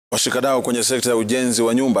Washikadau kwenye sekta ya ujenzi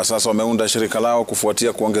wa nyumba sasa wameunda shirika lao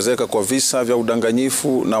kufuatia kuongezeka kwa visa vya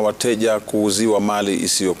udanganyifu na wateja kuuziwa mali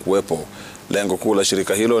isiyokuwepo. Lengo kuu la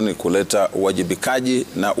shirika hilo ni kuleta uwajibikaji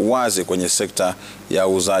na uwazi kwenye sekta ya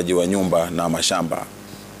uuzaji wa nyumba na mashamba.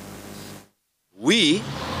 We,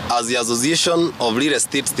 as the Association of Real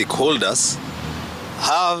Estate Stakeholders,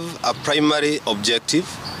 have a primary objective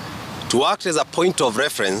to act as a point of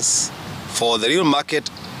reference for the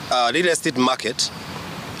real estate market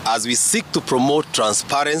as we seek to promote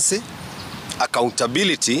transparency,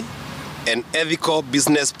 accountability, and ethical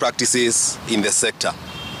business practices in the sector.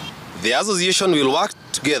 The association will work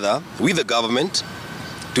together with the government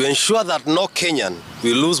to ensure that no Kenyan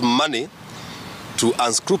will lose money to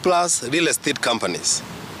unscrupulous real estate companies.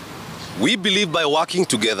 We believe by working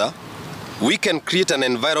together, we can create an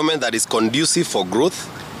environment that is conducive for growth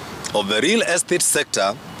of the real estate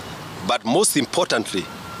sector, but most importantly,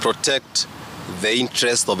 protect the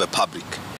interest of the public.